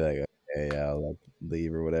you can be like, okay, yeah, I'll like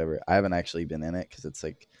leave or whatever. I haven't actually been in it because it's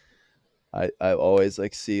like I always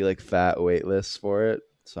like see like fat wait lists for it,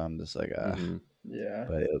 so I'm just like Mhm. Yeah.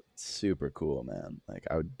 but it's super cool, man. Like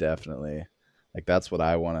I would definitely, like that's what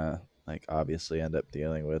I want to like obviously end up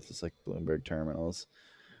dealing with is like Bloomberg terminals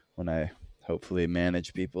when I hopefully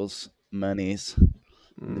manage people's monies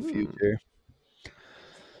in the Mm. future.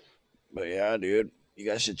 But yeah, dude, you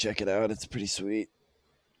guys should check it out. It's pretty sweet.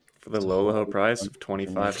 For the It's a low, whole low new price fun of for me.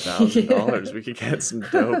 $25,000, we could get some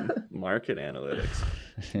dope market analytics.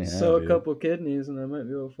 Yeah, Sell a dude. couple kidneys and I might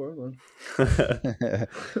be able to afford one.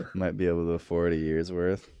 Might be able to afford a year's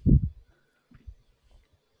worth.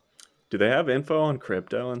 Do they have info on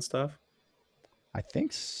crypto and stuff? I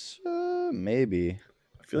think so, maybe.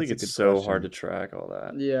 I feel like That's a it's good so question. hard to track all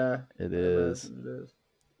that. Yeah. It I is. imagine it is.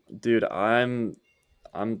 Dude, I'm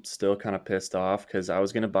still kind of pissed off because I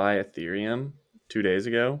was gonna buy Ethereum 2 days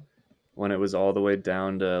ago when it was all the way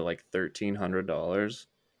down to like $1,300,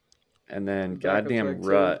 and then Back up to goddamn like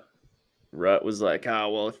two. Rut was like, oh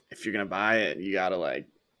well, if you're gonna buy it, you gotta like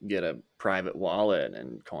get a private wallet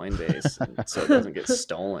and Coinbase, and so it doesn't get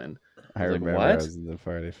stolen. I was like, remember I what? was in the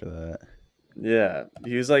party for that. Yeah,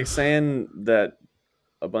 he was like saying that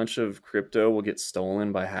a bunch of crypto will get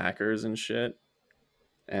stolen by hackers and shit,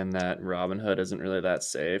 and that Robinhood isn't really that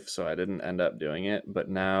safe, so I didn't end up doing it. But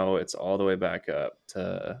now it's all the way back up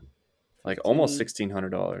to like almost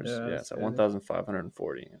 $1,600. Yeah, Yeah, that's it's at crazy.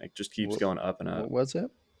 1,540, and it just keeps What- going up and up. What was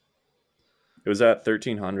it? It was at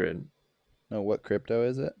 1,300. No, what crypto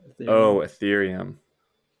is it? Oh, Ethereum.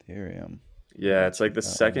 Ethereum. Ethereum. Yeah, I'll it's like check the that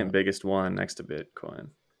one second out. biggest one next to Bitcoin.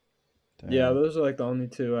 Yeah, Dang. those are like the only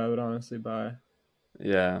two I would honestly buy.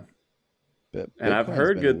 Yeah. But And I've Bitcoin's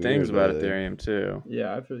heard been good things weird about lately. Ethereum too.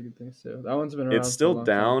 Yeah, I've heard good things too. That one's been It's around for a still long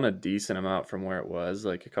time. down a decent amount from where it was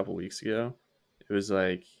like a couple weeks ago. It was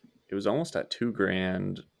like it was almost at 2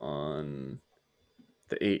 grand on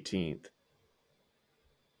the 18th.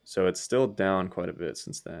 So it's still down quite a bit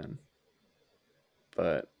since then.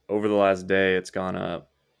 But over the last day, it's gone up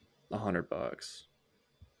 $100.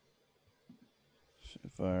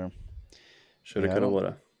 Fire. Shoulda, Yeah, I coulda, don't.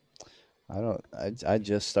 woulda. I don't. I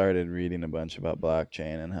just started reading a bunch about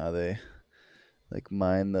blockchain and how they like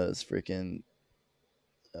mine those freaking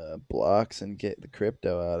blocks and get the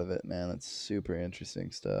crypto out of it. Man, that's super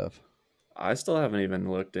interesting stuff. I still haven't even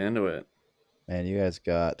looked into it. Man, you guys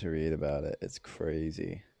got to read about it. It's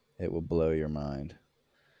crazy. It will blow your mind.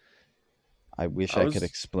 I wish I I could was.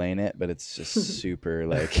 explain it, but it's just super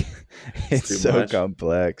like It's it's too so much.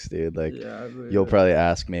 complex, dude. Like Yeah, I believe you'll probably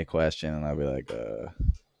ask me a question and I'll be like,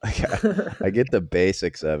 like I it. get the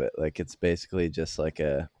basics of it. Like it's basically just like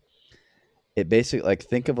it basically like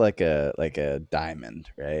think of like a diamond,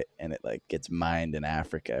 right? And it like gets mined in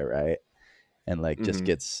Africa, right? And like Mm-hmm.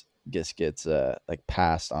 just gets like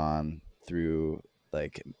passed on through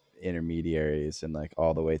like intermediaries and like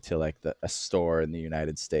all the way to like a store in the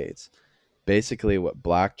United States. Basically what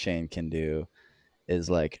blockchain can do is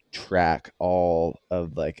like track all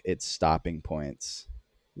of like its stopping points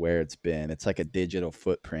where it's been. It's like a digital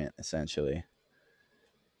footprint essentially.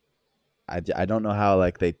 I don't know how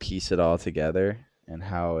like they piece it all together and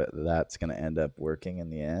how that's going to end up working in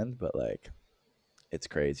the end, but like it's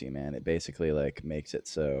crazy, man. It basically like makes it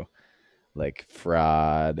so like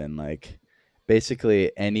fraud and like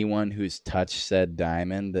basically anyone who's touched said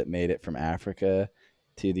diamond that made it from Africa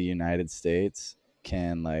to the United States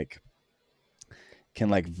can like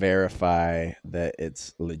verify that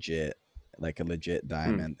it's legit, like a legit Hmm.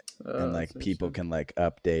 diamond, and Oh, that's like people interesting. can like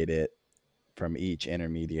update it from each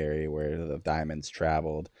intermediary where the diamonds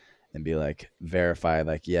traveled and be like verify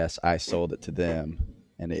like yes, I sold it to them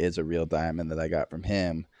and it is a real diamond that I got from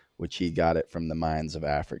him, which he got it from the mines of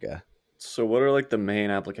Africa. So, what are like the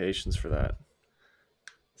main applications for that?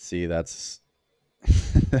 See, that's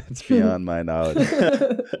that's beyond my knowledge.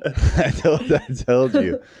 I told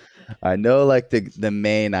you. I know like the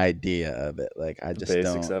main idea of it. Like I The just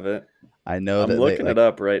basics don't. of it. I know I'm that they looking it like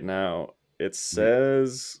up right now. It the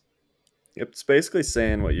says it's basically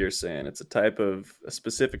saying what you're saying. It's a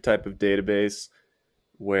specific type of database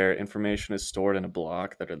where information is stored in a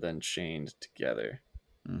block that are then chained together.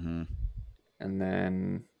 mm-hmm. And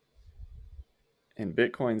then in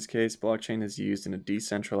Bitcoin's case, blockchain is used in a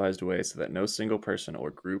decentralized way so that no single person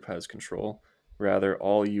or group has control. Rather,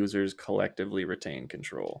 all users collectively retain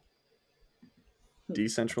control.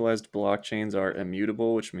 Decentralized blockchains are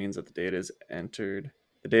immutable, which means that the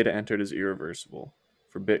data entered is irreversible.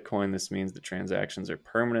 For Bitcoin, this means the transactions are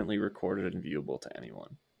permanently recorded and viewable to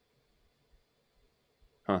anyone.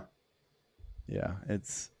 Huh. Yeah,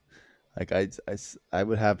 it's like I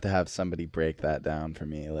would have to have somebody break that down for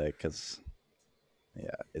me, like, cause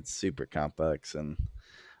yeah, it's super complex, and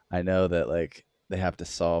I know that like they have to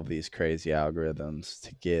solve these crazy algorithms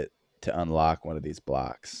to get to unlock one of these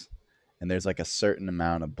blocks, and there's like a certain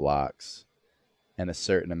amount of blocks and a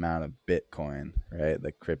certain amount of Bitcoin, right?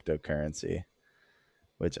 The cryptocurrency,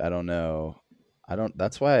 which I don't know. I don't.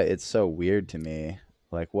 That's why it's so weird to me.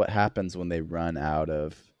 Like, what happens when they run out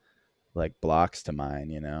of like blocks to mine?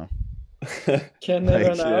 You know, Can they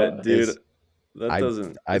run like Shit, out? dude. is That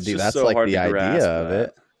doesn't. I It's think just that's so like hard the to idea grasp of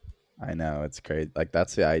it. that. I know it's crazy. Like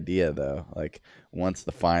that's the idea though. Like once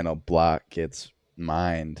the final block gets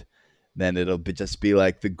mined, then just be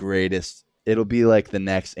like the greatest. It'll be like the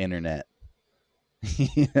next internet.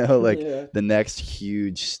 Like Yeah. the next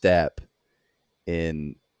huge step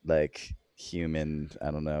in like human,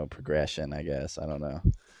 I don't know, progression, I guess. I don't know.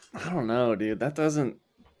 I don't know, dude. That doesn't.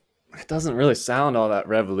 It doesn't really sound all that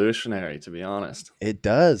revolutionary, to be honest. It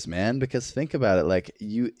does, man, because think about it. Like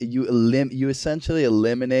you essentially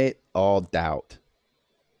eliminate all doubt.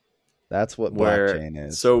 That's what Where blockchain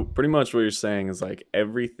is. so pretty much what you're saying is like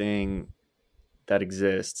everything that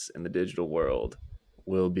exists in the digital world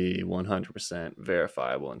will be 100%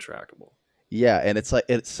 verifiable and trackable. Yeah, and it's like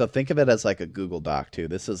it's so think of it as like a Google Doc too.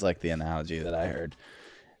 This is like the analogy that I heard.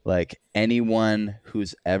 Like anyone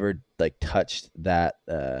who's ever like touched that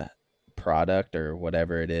product or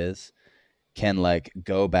whatever it is can like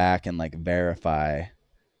go back and like verify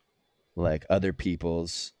like other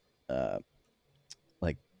people's uh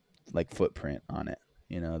like footprint on it.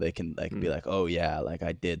 They can like be like, oh yeah, like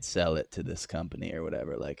I did sell it to this company or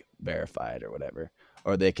whatever, like verified or whatever.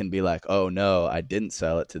 Or they can be like, oh no, I didn't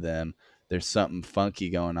sell it to them. There's something funky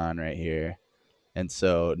going on right here. And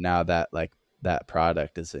so now that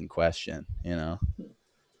product is in question.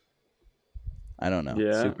 I don't know.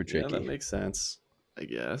 Yeah, Super yeah, that tricky. makes sense, I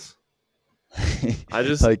guess. I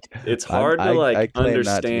just Like it's hard to I like claim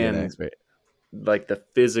not to be an understand expert. like the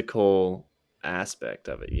physical aspect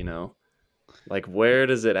of it. Like where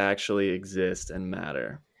does it actually exist and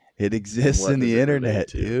matter? It And exists what in does the it relate internet,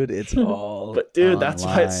 to? dude. It's all But dude, that's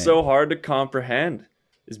why it's online. so hard to comprehend.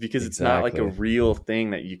 Is because it's not like a Exactly. real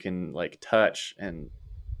thing that you can like touch and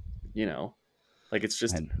you know, like it's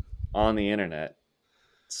just I, on the internet I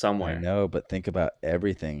somewhere. know, but think about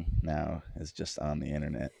everything now is just on the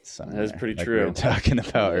internet That is somewhere. pretty Like we were true. talking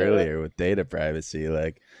about Yeah. earlier with data privacy.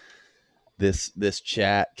 Like this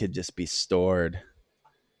chat could just be stored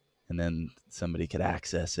and then somebody could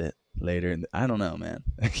access it later. And I don't know, man.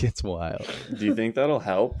 It's wild. Do you think that'll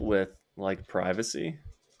help with like privacy?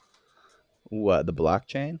 What, the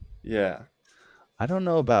blockchain? Yeah. I don't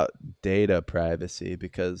know about data privacy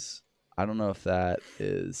because I don't know if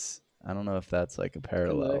that's like a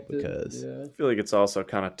parallel Connected. because Yeah. I feel like it's also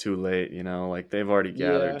kind of too late, like they've already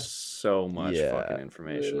gathered Yeah. so much yeah, fucking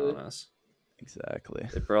information Literally. on us. exactly.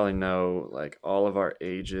 They probably know like all of our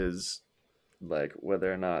ages, like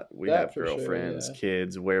whether or not we That have for sure. girlfriends, Yeah.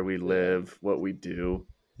 kids, where we live, what we do,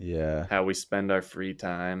 Yeah. how we spend our free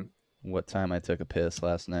time. What time I took a piss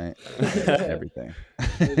last night. Like everything.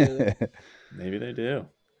 Literally. Maybe they do.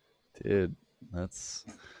 Dude, that's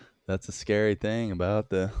a scary thing about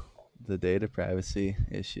the data privacy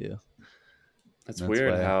issue. It's And that's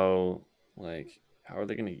weird why how how are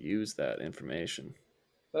they going to use that information?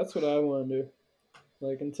 That's what I wonder.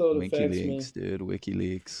 Like until it affects me. WikiLeaks, dude,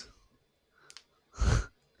 WikiLeaks.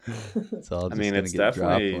 It's all I just mean, gonna it's get dropped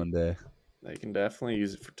definitely one day. they can definitely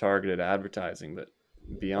use it for targeted advertising, but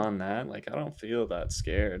beyond that, like I don't feel that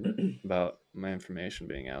scared about my information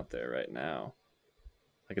being out there right now.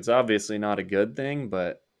 Like it's obviously not a good thing,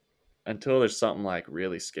 but until there's something like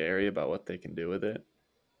really scary about what they can do with it,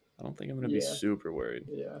 I don't think I'm going to be Yeah. super worried.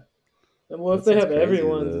 Yeah. And well, if That they sounds have crazy,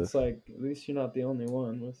 everyone's, though. it's like at least you're not the only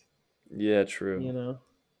one with, Yeah, true.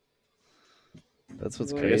 That's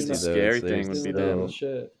what's people I guess you're the crazy, not though. Is scary there's thing would be doing real still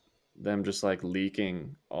shit. them just like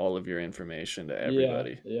leaking all of your information to Yeah.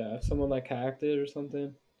 everybody. Yeah. If someone like hacked it or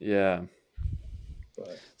something. Yeah.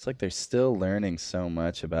 But it's like they're still learning so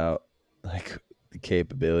much about like the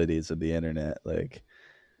capabilities of the internet. Like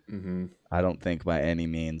Mm-hmm. I don't think by any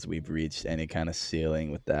means we've reached any kind of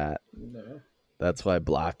ceiling with that. no. That's why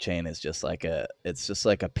blockchain is just like it's just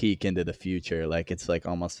like a peek into the future. Like it's like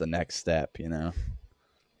almost the next step. I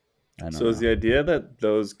don't So is know. the idea that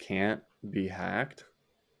those can't be hacked?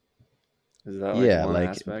 Is that like Yeah, one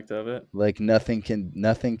aspect of it? like nothing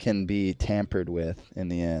can be tampered with in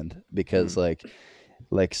the end because Hmm.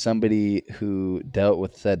 like somebody who dealt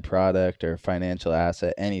with said product or financial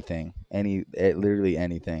asset, literally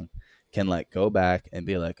anything, can like go back and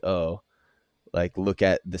be like, oh, like look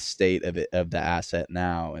at the state of the asset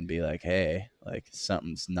now and be like, hey, like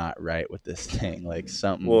something's not right with this thing. Like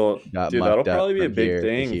something Well, got dude, that'll mucked up probably be a from big here to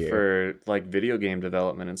thing here. for like video game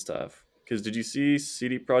development and stuff. Because did you see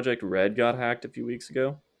CD Projekt Red got hacked a few weeks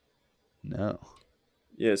ago? No.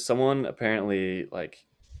 Yeah, someone apparently like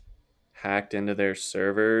hacked into their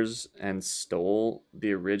servers and stole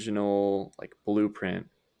the original like blueprint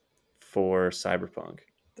for Cyberpunk.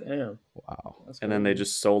 Damn. Wow. That's And then they crazy.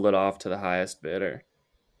 just sold it off to the highest bidder,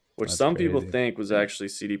 which That's some people crazy. think was actually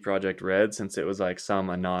CD Projekt Red since it was like some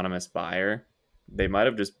anonymous buyer. They might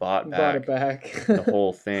have just bought Bought it back back. the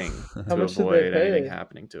whole thing How to much did they avoid anything pay?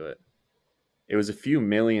 happening to it. It was a few $1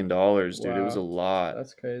 million, dude. It was a Wow. lot.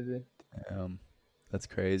 That's crazy. That's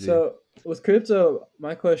crazy. So with crypto,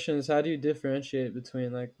 my question is, how do you differentiate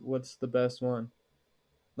between like what's the best one?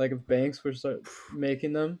 Like if banks were start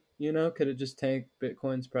making them, could it just tank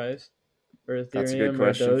Bitcoin's price or That's a good Ethereum or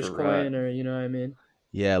question for Rut. Dogecoin or you know what I mean?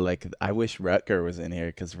 Yeah, like I wish Rutger was in here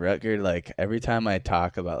because Rutger, like every time I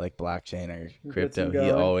talk about like blockchain or Gets him crypto, he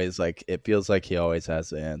going. always like it feels like he always has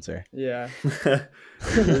the answer. Yeah.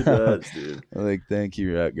 It really does, dude. Like, thank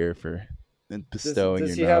you, Rutger, for bestowing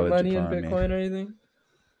Does your he have knowledge money in upon me. Bitcoin or anything?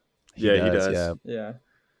 Yeah, he does, does. yeah. Yeah.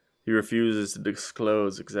 He refuses to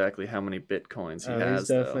disclose exactly how many bitcoins he Oh, he's has,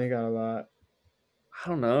 though. definitely got a lot. I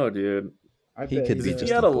don't know, dude. I He bet could he Because be if he does.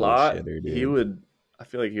 just had a a lot, bullshitter, he dude. would. I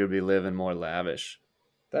feel like he would be living more lavish.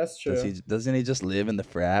 That's true. Doesn't he just live in the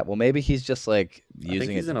frat? Well, maybe he's just like I think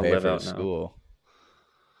using he's it to in a pay live for out his now. school.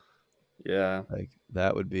 Yeah. Like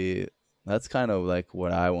that's kind of like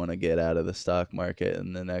what I want to get out of the stock market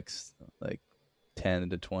in the next like 10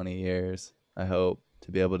 to 20 years. I hope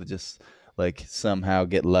to be able to just like somehow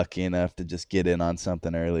get lucky enough to just get in on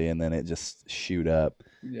something early and then it just shoot up.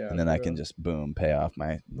 Yeah, And then for I can real. just boom, pay off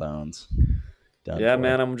my loans. Done Yeah, for.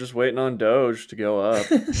 man, I'm just waiting on Doge to go up.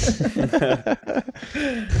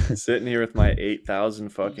 Sitting here with my 8,000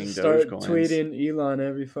 fucking Just start Dogecoins. tweeting Elon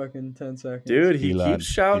every fucking 10 seconds. Dude, he Elon, keeps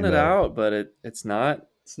shouting it Elon. out, but it's not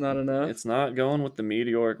It's not enough. it's not going with the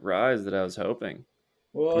meteoric rise that I was hoping.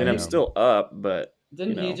 Well, I mean, I'm still up, but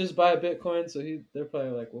didn't he just buy a Bitcoin? So they're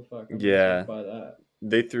probably like, well, fuck, I'm just Yeah. gonna buy that.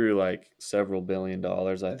 they threw like several $billions,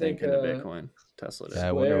 I think, into think, Bitcoin. Tesla did. Yeah,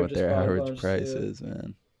 I wonder Square what just their bought a average bunch, price too. is,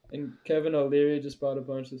 man. And Kevin O'Leary just bought a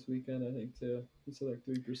bunch this weekend, I think, too. He said like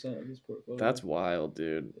 3% of his portfolio. That's wild,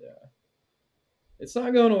 dude. Yeah. It's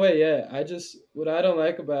not going away yet. What I don't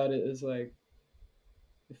like about it is like,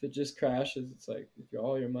 if it just crashes, it's like, if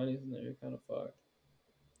all your money's in there, you're kind of fucked.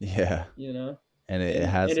 Yeah. You know? And it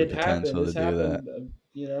has the potential to do that.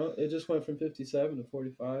 You know, it just went from 57 to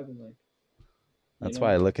 45 and like. That's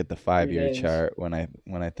why I look at the 5-year days. chart when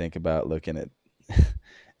I think about looking at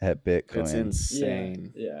at Bitcoin. It's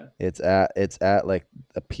insane. Yeah. It's at like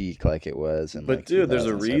a peak like it was. But like dude, there's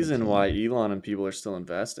a reason 2017. why Elon and people are still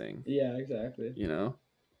investing. Yeah, exactly. You know?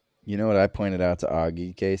 You know what I pointed out to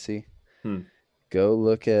Augie, Casey? Go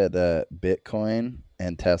look at Bitcoin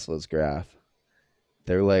and Tesla's graph.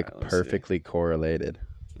 They're like perfectly correlated.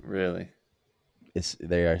 Really?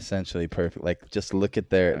 They are essentially perfect. Like just look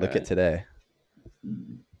at today.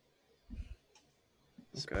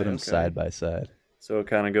 Just put them side by side. So it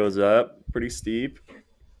kind of goes up pretty steep,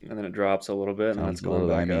 and then it drops a little bit, and then it's going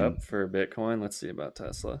back up for Bitcoin. Let's see about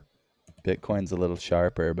Tesla. Bitcoin's a little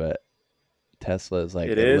sharper, but Tesla is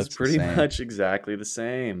like it is pretty much exactly the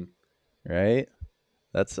same, right?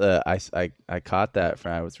 That's I caught that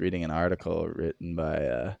from I was reading an article written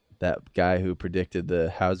by that guy who predicted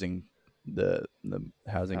the housing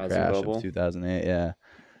crash bubble of 2008. Yeah.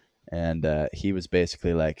 And he was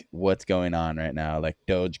basically like, what's going on right now? Like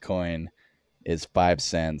Dogecoin is 5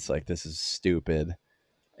 cents. Like, this is stupid.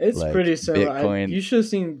 It's like, pretty similar. Bitcoin... You should have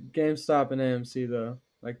seen GameStop and AMC, though.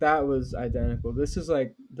 Like, that was identical. This is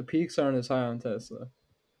like, the peaks aren't as high on Tesla.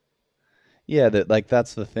 Yeah,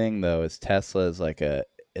 that's the thing, though, is Tesla is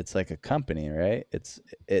it's like a company, right?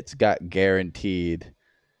 It's got guaranteed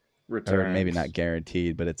returns. Or maybe not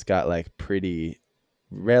guaranteed, but it's got like pretty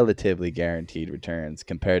relatively guaranteed returns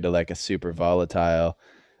compared to like a super volatile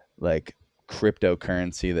like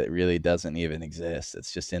cryptocurrency that really doesn't even exist.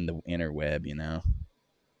 It's just in the interweb, you know,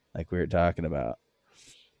 like we were talking about.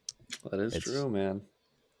 That is true, man.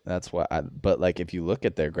 That's why but like if you look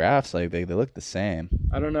at their graphs, like they look the same.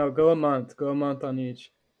 I don't know, go a month on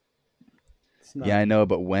each. Yeah, I know,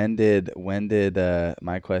 but when did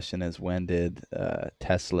my question is, when did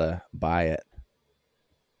Tesla buy it?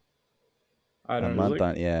 I don't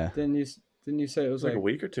know. Yeah. Didn't you say it was like a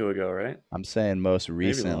week or two ago, right? I'm saying most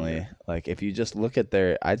recently. Like if you just look at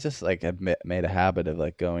I just like have made a habit of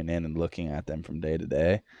like going in and looking at them from day to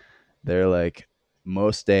day. They're like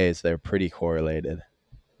most days they're pretty correlated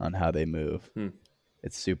on how they move.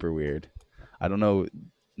 It's super weird. I don't know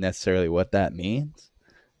necessarily what that means,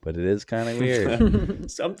 but it is kind of weird.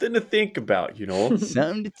 Something to think about, you know.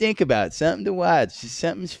 Something to think about, something to watch.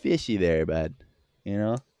 Something's fishy there, bud. You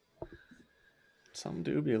know. Some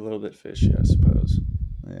do be a little bit fishy, I suppose.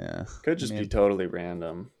 Yeah. Could just be totally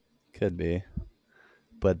random. Could be.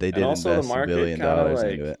 But they did also invest $1 billion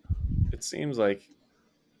into it. It seems like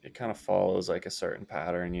it kind of follows like a certain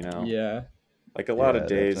pattern, you know? Yeah. Like a lot of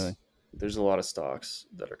days, definitely. There's a lot of stocks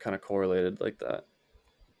that are kind of correlated like that.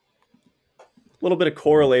 A little bit of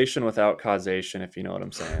correlation without causation, if you know what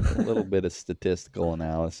I'm saying. A little bit of statistical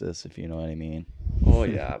analysis, if you know what I mean. Oh,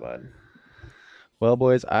 yeah, bud. Well,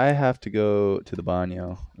 boys, I have to go to the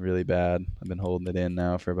baño really bad. I've been holding it in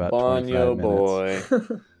now for about 25 minutes.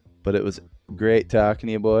 Boy. But it was great talking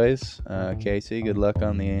to you, boys. Casey, good luck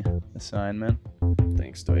on the assignment.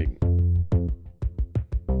 Thanks, Dwight.